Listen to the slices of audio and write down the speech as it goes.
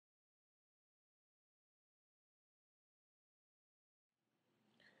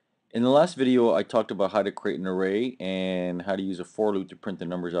In the last video, I talked about how to create an array and how to use a for loop to print the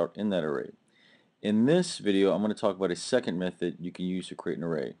numbers out in that array. In this video, I'm going to talk about a second method you can use to create an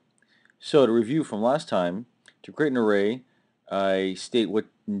array. So to review from last time, to create an array, I state what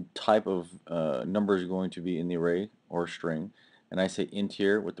type of number is going to be in the array or string, and I say int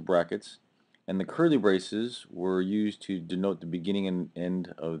here with the brackets, and the curly braces were used to denote the beginning and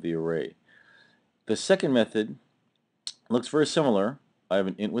end of the array. The second method looks very similar. I have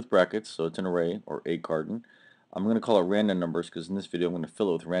an int with brackets, so it's an array or a garden. I'm going to call it random numbers because in this video I'm going to fill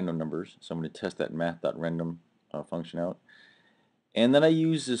it with random numbers. So I'm going to test that math.random function out. And then I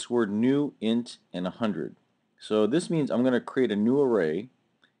use this word new, int, and 100. So this means I'm going to create a new array.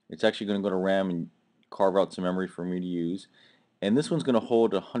 It's actually going to go to RAM and carve out some memory for me to use. And this one's going to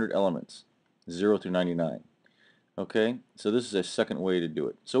hold 100 elements, 0 through 99. Okay, so this is a second way to do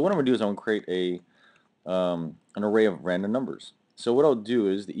it. So what I'm going to do is I'm going to create an array of random numbers. So what I'll do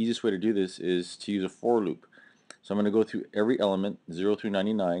is, the easiest way to do this is to use a for loop. So I'm going to go through every element, 0 through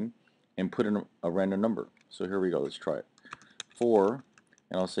 99, and put in a random number. So here we go, let's try it. For,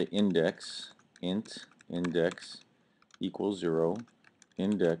 and I'll say index, int, index, equals 0,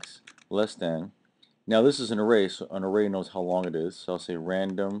 index, less than. Now this is an array, so an array knows how long it is. So I'll say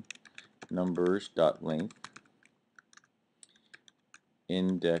random numbers dot length,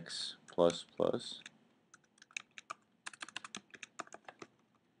 index plus plus,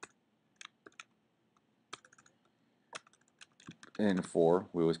 and 4.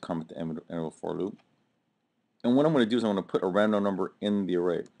 We always come at the end of a for loop. And what I'm going to do is I'm going to put a random number in the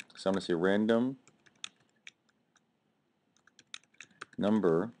array. So I'm going to say random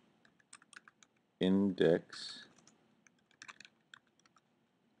number index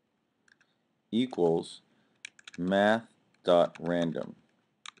equals math.random.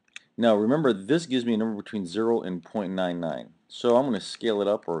 Now remember, this gives me a number between 0 and 0.99. So I'm going to scale it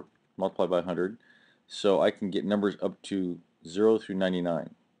up or multiply by 100 so I can get numbers up to 0 through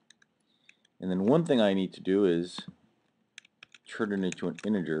 99. And then one thing I need to do is turn it into an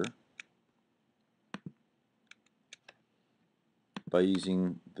integer by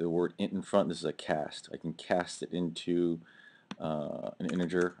using the word int in front. This is a cast. I can cast it into an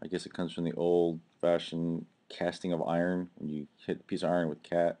integer. I guess it comes from the old-fashioned casting of iron. When you hit a piece of iron with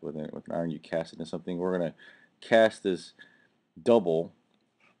an iron, you cast it into something. We're going to cast this double,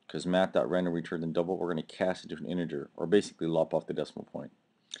 because math.random returns a double. We're going to cast it to an integer, or basically lop off the decimal point.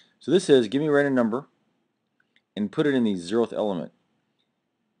 So this says, give me a random number and put it in the 0th element.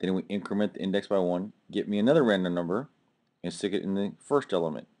 Then we increment the index by 1. Get me another random number and stick it in the first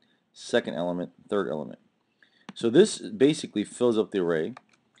element, second element, third element. So this basically fills up the array.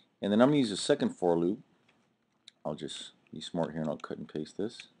 And then I'm going to use a second for loop. I'll just be smart here and I'll cut and paste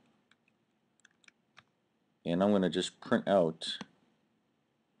this. And I'm going to just print out,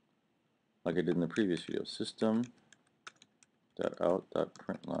 like I did in the previous video,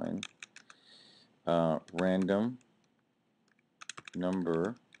 system.out.println random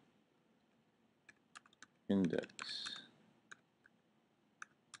number index.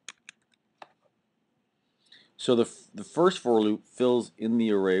 So the first for loop fills in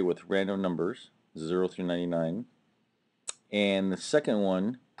the array with random numbers, 0 through 99, and the second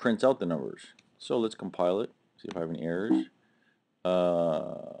one prints out the numbers. So let's compile it, see if I have any errors.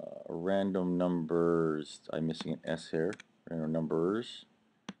 Random numbers, I'm missing an S here, random numbers,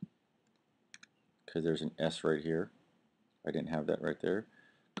 because there's an S right here. I didn't have that right there.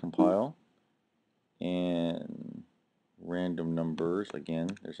 Compile, and random numbers, again,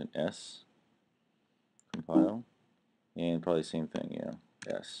 there's an S. Compile, and probably the same thing, yeah,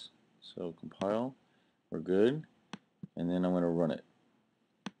 S. So compile, we're good, and then I'm going to run it.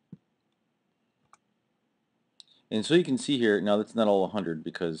 And so you can see here, now that's not all 100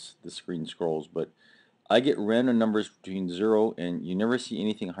 because the screen scrolls, but I get random numbers between 0 and you never see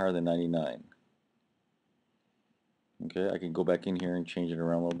anything higher than 99. Okay, I can go back in here and change it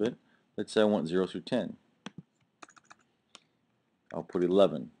around a little bit. Let's say I want 0 through 10. I'll put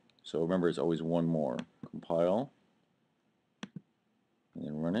 11. So remember, it's always one more. Compile, and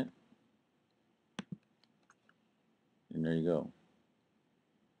then run it. And there you go.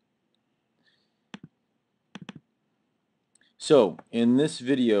 So in this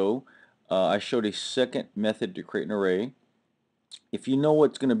video, I showed a second method to create an array. If you know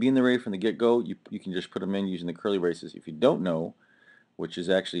what's going to be in the array from the get-go, you can just put them in using the curly braces. If you don't know, which is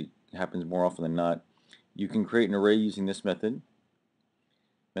actually happens more often than not, you can create an array using this method,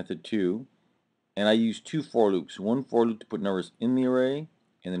 method 2, and I use 2 for loops. One for loop to put numbers in the array,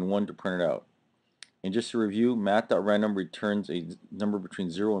 and then one to print it out. And just to review, math.random returns a number between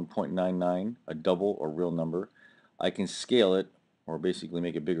 0 and 0.99, a double or real number. I can scale it or basically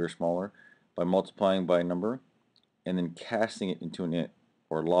make it bigger or smaller, by multiplying by a number and then casting it into an int,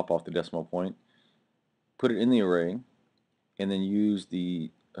 or lop off the decimal point, put it in the array, and then use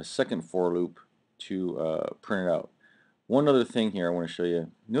the a second for loop to print it out. One other thing here I want to show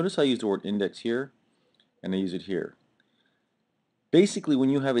you. Notice I use the word index here and I use it here. Basically, when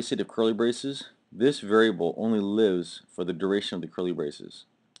you have a set of curly braces, this variable only lives for the duration of the curly braces.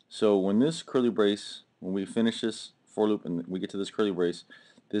 So when this curly brace, when we finish this for loop and we get to this curly brace,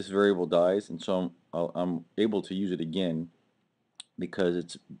 this variable dies, and so I'm able to use it again because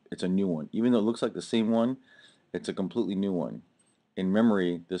it's a new one. Even though it looks like the same one, it's a completely new one. In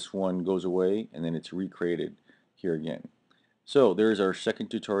memory, this one goes away and then it's recreated here again. So there's our second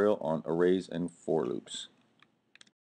tutorial on arrays and for loops.